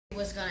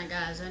What's going on,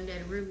 guys?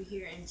 Undead Ruby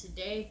here, and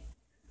today,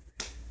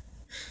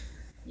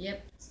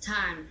 yep, it's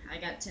time. I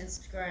got 10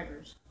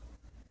 subscribers.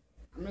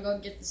 I'm gonna go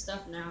get the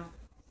stuff now.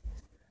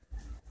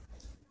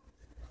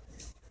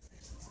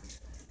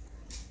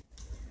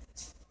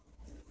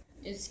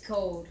 It's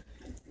cold.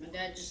 My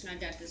dad just not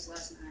got this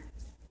last night.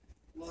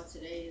 Well,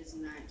 today is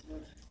night.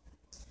 But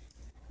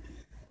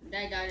my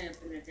dad got it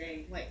up in the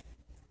day. Wait.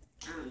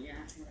 Oh, yeah,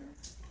 whatever.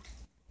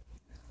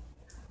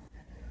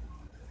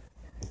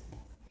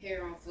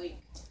 Hair on fleek.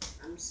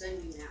 I'm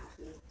sending now.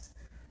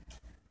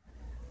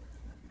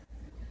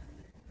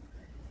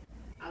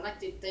 I'd like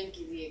to thank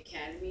you, the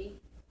Academy,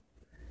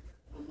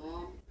 my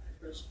mom,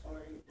 for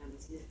supporting.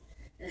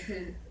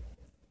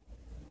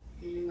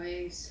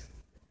 Anyways,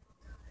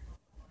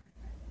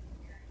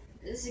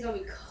 this is gonna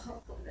be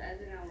cold. I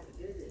think I want to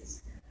do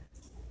this.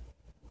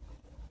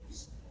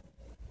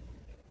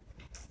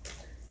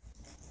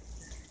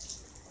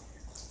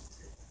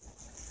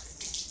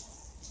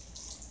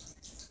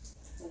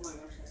 Oh my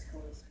gosh, that's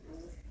cold as hell.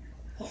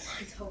 Oh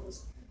my toes.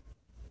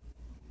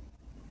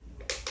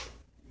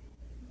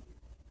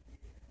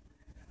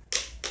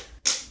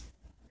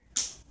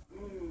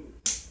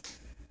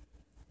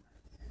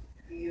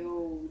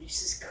 Yo,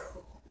 this is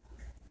cool.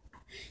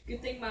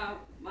 Good thing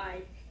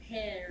my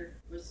hair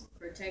was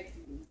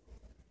protecting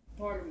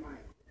part of my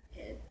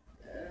head.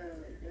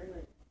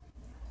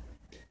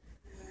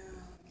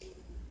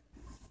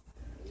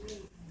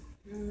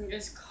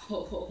 It's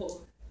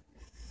cold.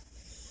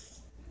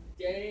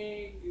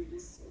 Dang, dude,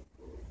 this is so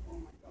cool. Oh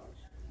my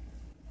gosh.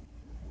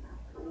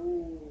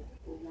 Oh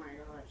my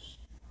gosh.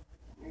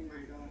 Oh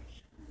my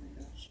gosh. Oh my gosh. Oh my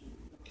gosh.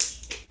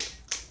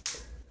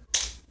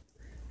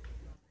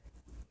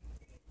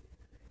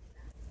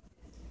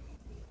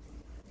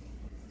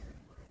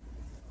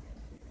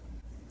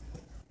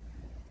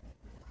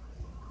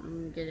 I'm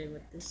gonna get it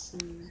with this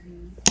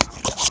thing.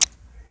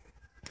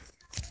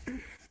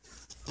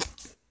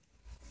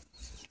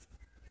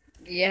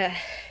 Yeah.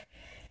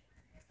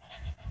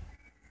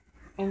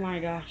 Oh my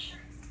gosh.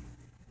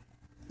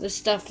 This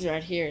stuff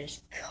right here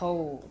is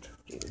cold,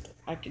 dude.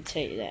 I can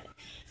tell you that.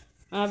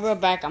 I'll be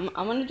right back. I'm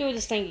gonna do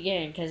this thing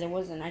again because it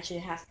wasn't actually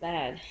half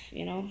bad.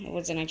 You know, it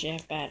wasn't actually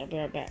half bad. I'll be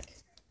right back.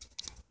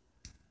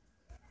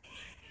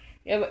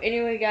 Yeah, but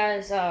anyway,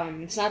 guys,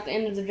 it's not the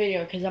end of the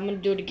video because I'm gonna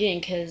do it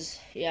again. Cause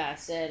yeah, I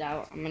said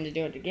I'm gonna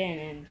do it again,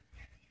 and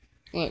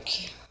look,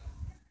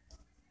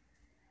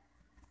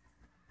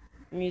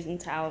 I'm using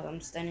towels.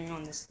 I'm standing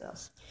on this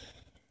stuff.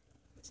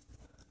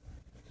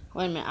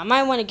 Wait a minute. I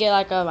might want to get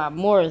like a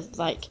more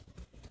like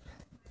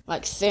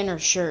thinner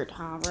shirt.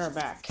 I'll be right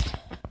back.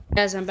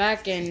 Guys, I'm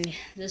back, and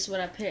this is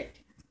what I picked.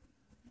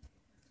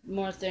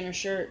 More thinner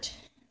shirt.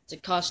 It's a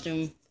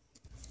costume.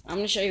 I'm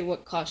gonna show you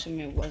what costume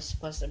it was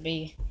supposed to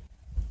be.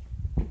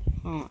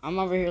 I'm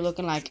over here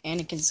looking like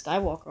Anakin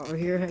Skywalker over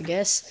here, I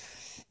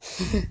guess.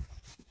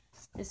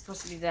 It's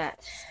supposed to be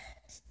that.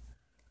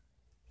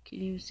 Can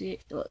you see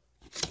it? Look.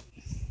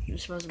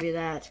 It's supposed to be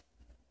that.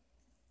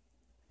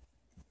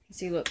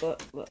 See, look.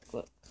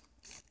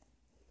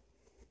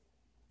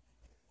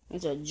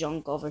 There's a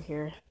junk over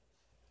here.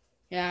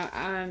 Yeah,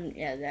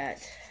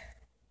 that.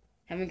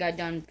 Haven't got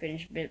done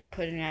finished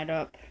putting that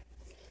up.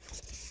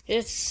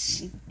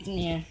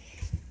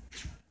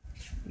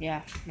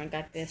 Yeah, I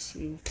got this.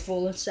 I'm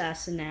full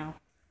assassin now.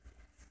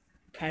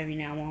 Proud of me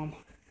now, Mom.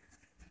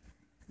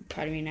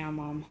 Proud of me now,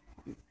 Mom.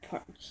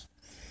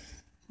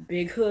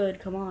 Big hood,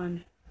 come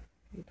on.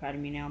 You're proud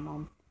of me now,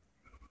 Mom.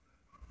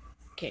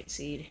 Can't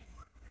see it.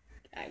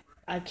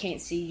 I can't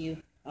see you.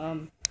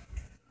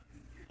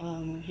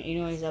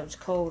 Anyways, that was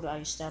cold.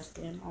 I stepped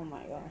in. Oh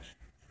my gosh.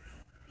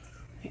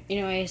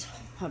 Anyways,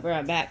 I'll be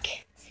right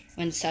back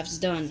when the stuff's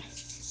done.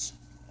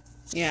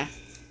 Yeah.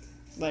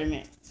 Wait a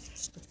minute.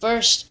 But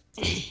first,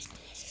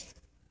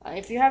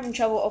 if you're having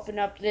trouble opening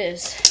up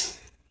this,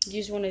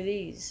 use one of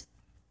these.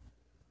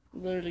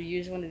 Literally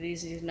use one of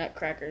these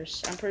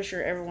nutcrackers. I'm pretty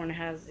sure everyone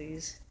has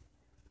these.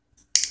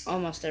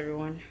 Almost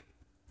everyone.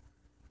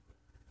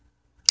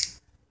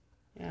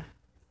 Yeah.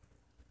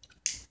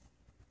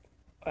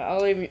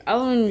 I'll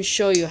even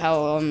show you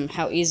how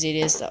easy it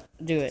is to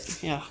do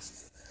it. Yeah.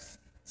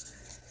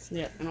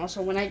 Yeah, and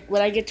also when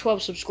I get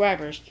 12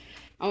 subscribers,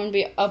 I'm gonna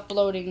be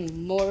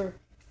uploading more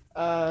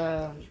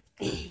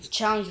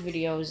challenge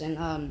videos and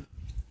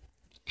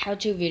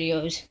how-to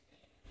videos.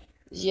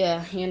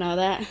 Yeah, you know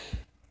that.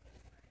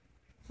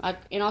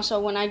 And also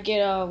when I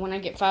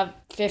get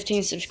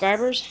 15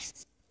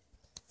 subscribers,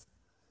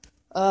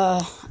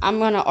 I'm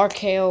gonna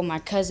RKO my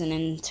cousin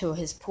into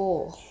his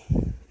pool.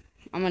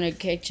 I'm gonna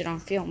catch it on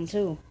film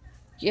too.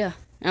 Yeah,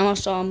 and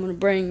also I'm gonna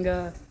bring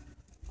this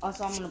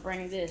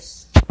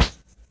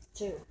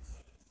too.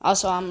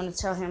 Also, I'm gonna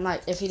tell him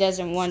like if he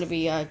doesn't want to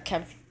be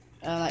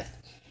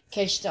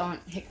catched on,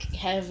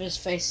 have his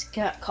face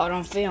caught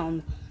on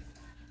film,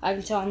 I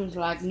can tell him to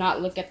like not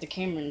look at the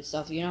camera and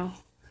stuff. You know?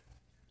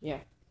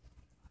 Yeah.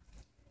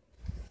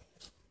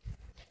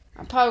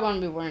 I'm probably gonna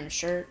be wearing a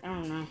shirt. I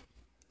don't know.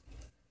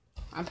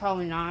 I'm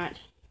probably not.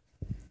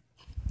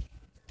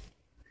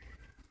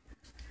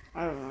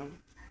 I don't know.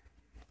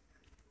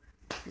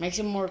 Makes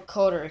it more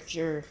colder if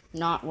you're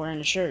not wearing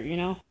a shirt, you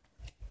know?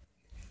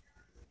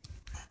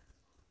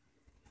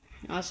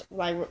 Also,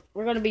 like,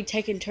 we're going to be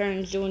taking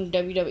turns doing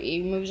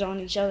WWE moves on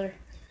each other.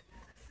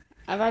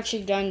 I've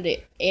actually done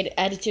the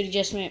attitude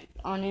adjustment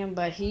on him,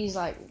 but he's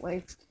like,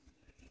 wait.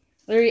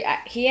 Literally,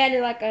 he had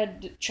to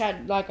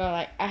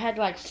I had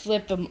to like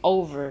flip him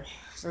over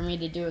for me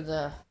to do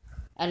the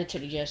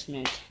attitude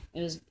adjustment.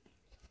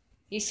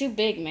 He's too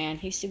big, man.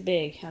 He's too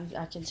big.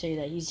 I can say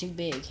that. He's too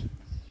big.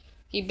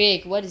 He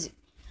big. What is it?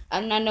 I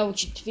do not know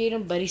what you feed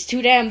him, but he's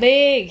too damn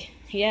big.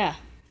 Yeah.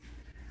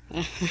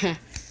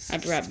 I'll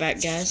be right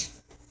back, guys.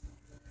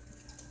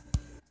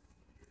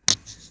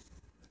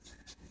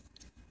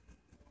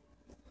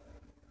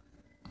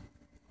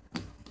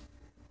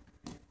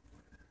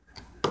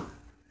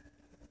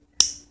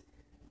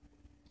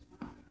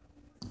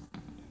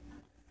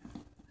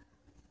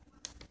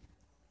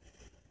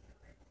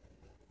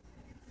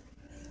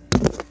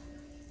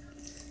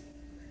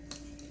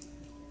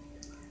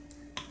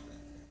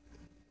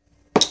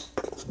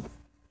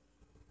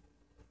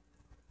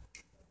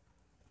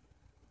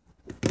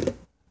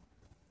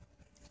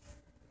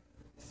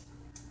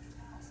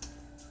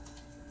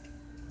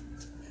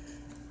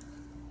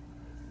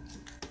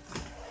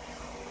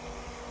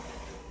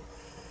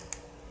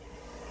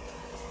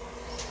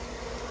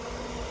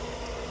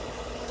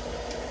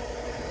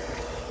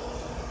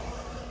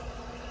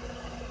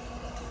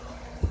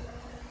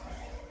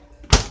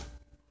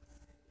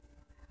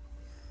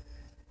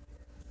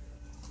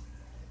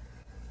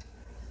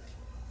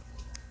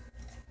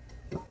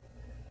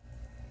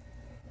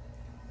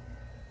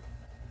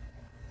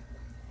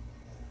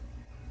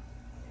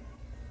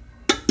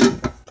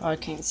 Probably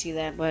can't see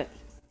that, but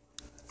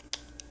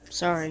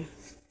sorry.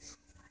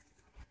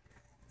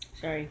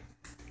 And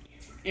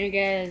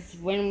guys,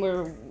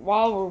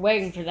 while we're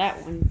waiting for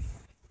that one,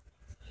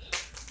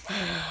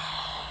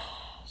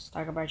 let's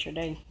talk about your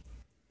day.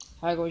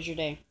 How goes your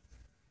day?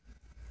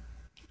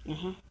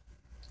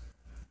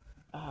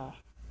 Uh,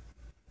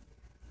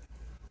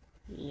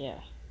 yeah.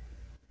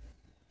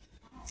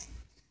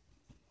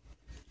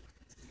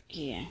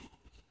 Yeah.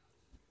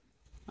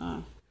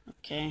 Oh,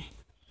 okay.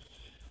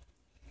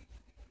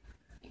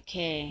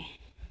 Okay.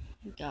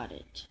 Got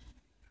it.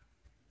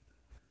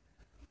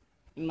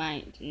 You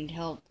might need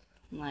help.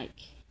 Like,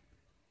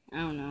 I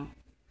don't know.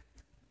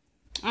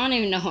 I don't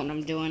even know what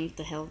I'm doing. What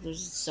the hell?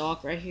 There's a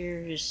sock right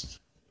here, just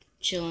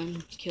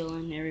chilling,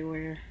 killing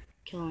everywhere,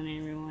 killing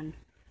everyone.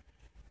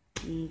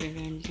 I'm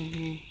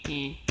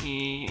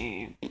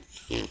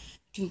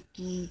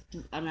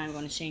not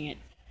going to sing it.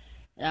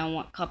 I don't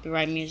want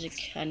copyright music.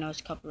 I know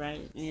it's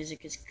copyright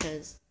music is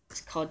because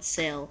it's called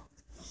Sale.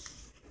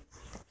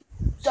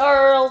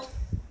 Sorrel.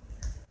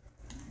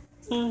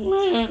 You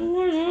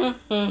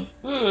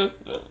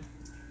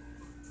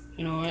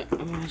know what?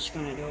 I'm just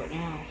gonna do it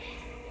now.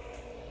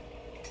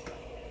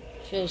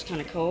 Feels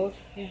kind of cold.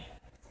 Yeah.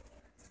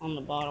 On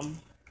the bottom.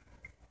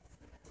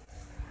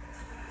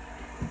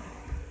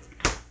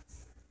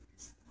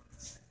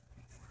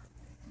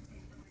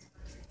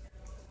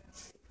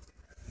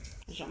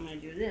 So I'm gonna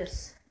do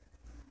this.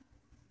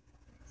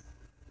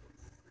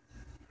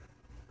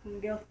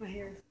 Get off my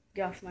hair.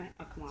 Get off my.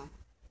 Oh, come on.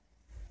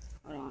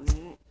 Hold on a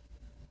minute.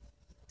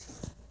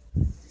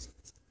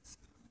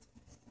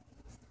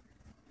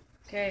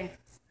 Okay.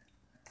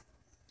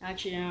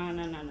 Actually,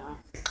 no.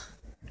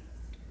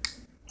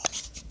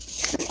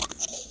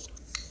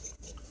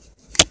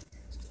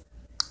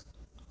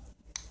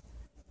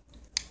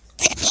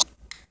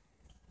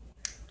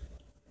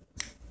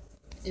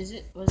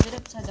 Was it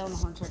upside down the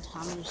whole entire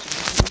time or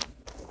something?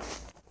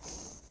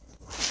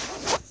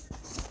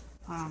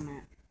 Oh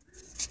man.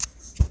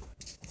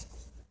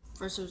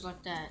 First it was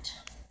like that.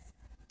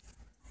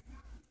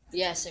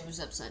 Yes, it was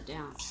upside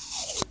down.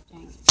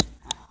 Dang it.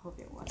 I hope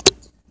it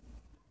wasn't.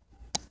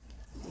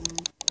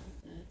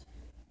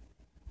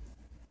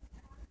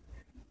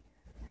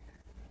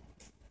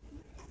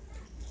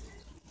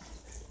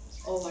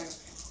 Oh my god.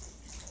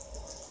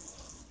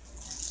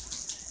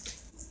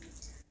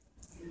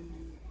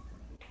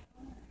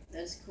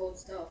 That's cold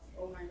stuff.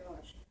 Oh my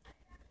gosh.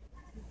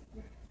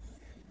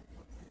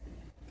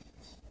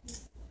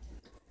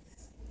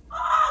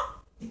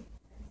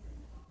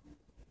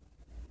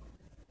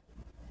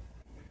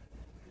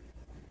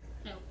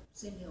 Help.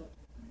 Send help.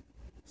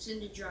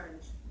 Send the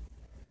dryers.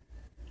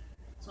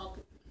 Call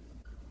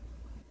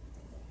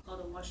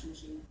the washing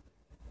machine.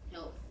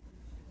 Help.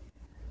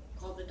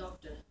 Call the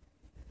doctor.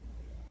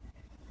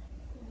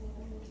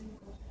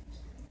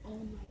 Oh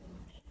my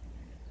gosh.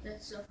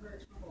 That stuff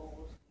hurts my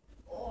balls.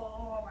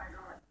 Oh my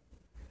god.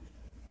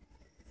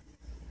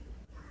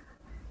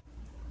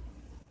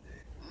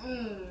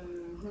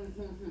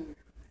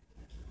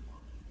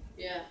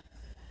 Yeah.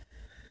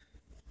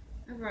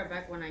 I'll be right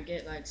back when I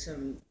get like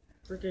some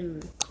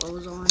freaking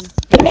clothes on.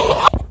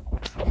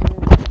 I'll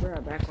be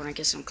right back when I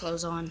get some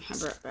clothes on. I'll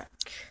be right back.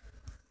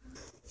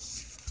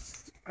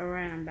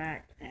 Alright, I'm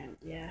back, and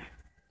yeah.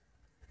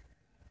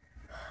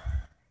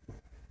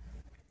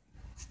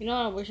 You know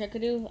what I wish I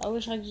could do? I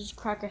wish I could just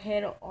crack a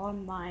head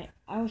on my.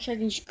 I wish I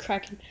could just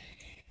crack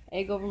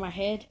egg over my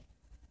head,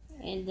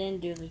 and then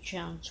do the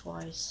challenge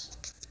twice.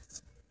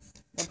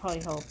 That'll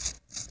probably help.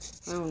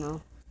 I don't know.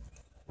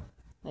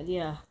 But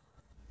yeah.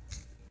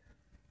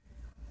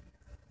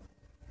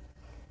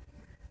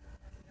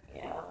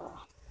 Yeah.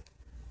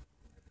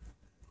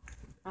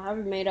 I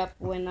haven't made up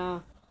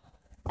whenever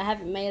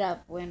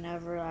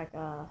like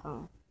I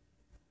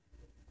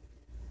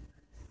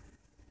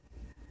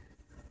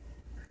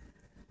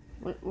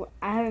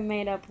haven't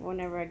made up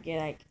whenever I get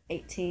like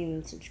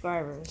 18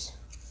 subscribers.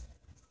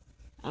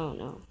 I don't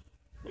know.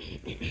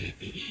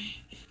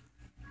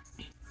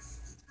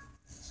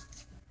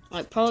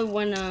 Like probably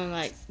when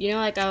like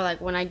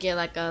when I get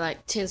like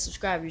 10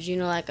 subscribers,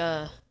 like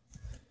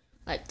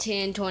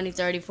 10, 20,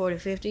 30, 40,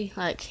 50,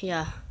 like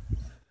yeah.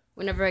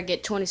 Whenever I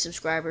get 20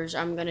 subscribers,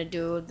 I'm gonna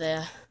do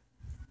the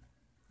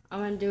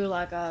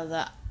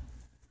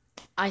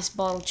ice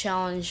bottle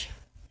challenge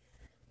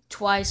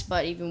twice,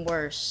 but even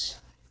worse.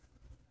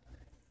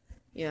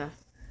 Yeah,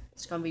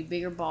 it's gonna be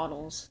bigger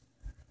bottles.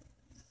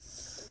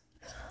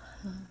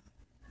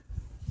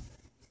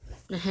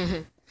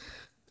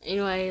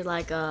 Anyway,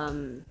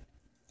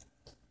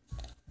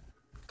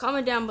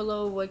 comment down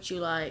below what you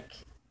like.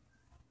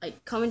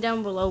 Comment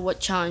down below what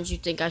challenge you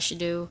think I should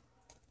do.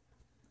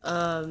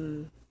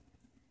 Don't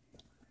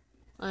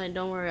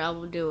worry, I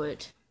will do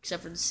it,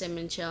 except for the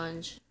cinnamon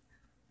challenge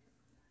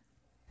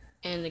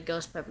and the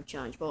ghost pepper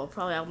challenge. Well,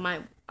 probably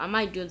I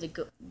might do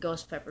the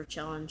ghost pepper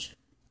challenge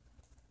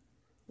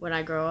when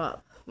I grow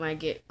up, when I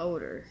get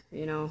older.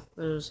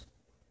 Because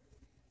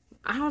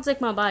I don't think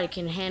my body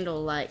can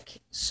handle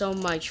like so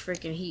much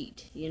freaking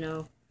heat.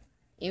 Even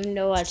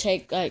though I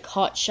take like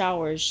hot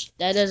showers,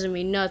 that doesn't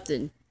mean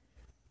nothing.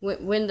 Look,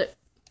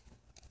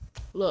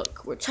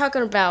 we're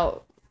talking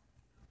about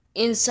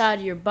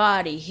inside your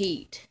body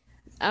heat.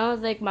 I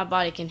don't think my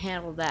body can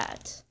handle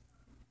that.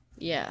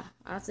 Yeah,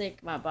 I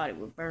think my body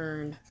would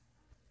burn.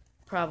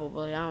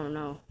 Probably, I don't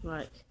know.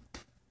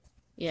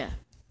 Yeah.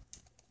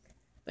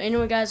 But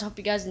anyway, guys, hope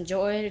you guys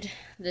enjoyed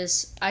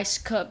this ice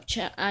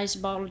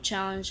bottle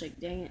challenge. Like,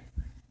 dang it,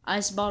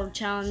 ice bottle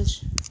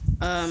challenge.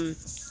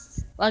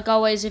 Like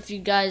always, if you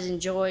guys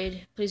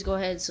enjoyed, please go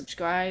ahead and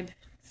subscribe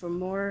for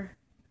more.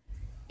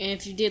 And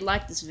if you did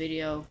like this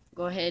video,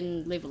 go ahead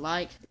and leave a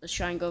like. Let's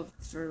try and go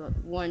for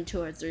 1,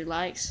 2, or 3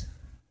 likes.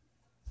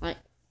 Like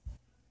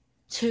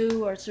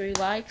 2 or 3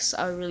 likes,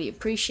 I would really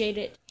appreciate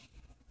it.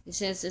 And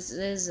since this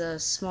is a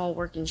small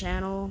working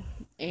channel,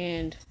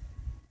 and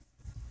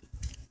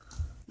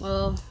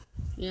well,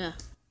 yeah.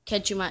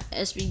 Catch you my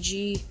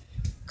SBG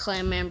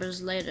clan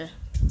members later.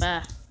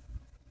 Bye.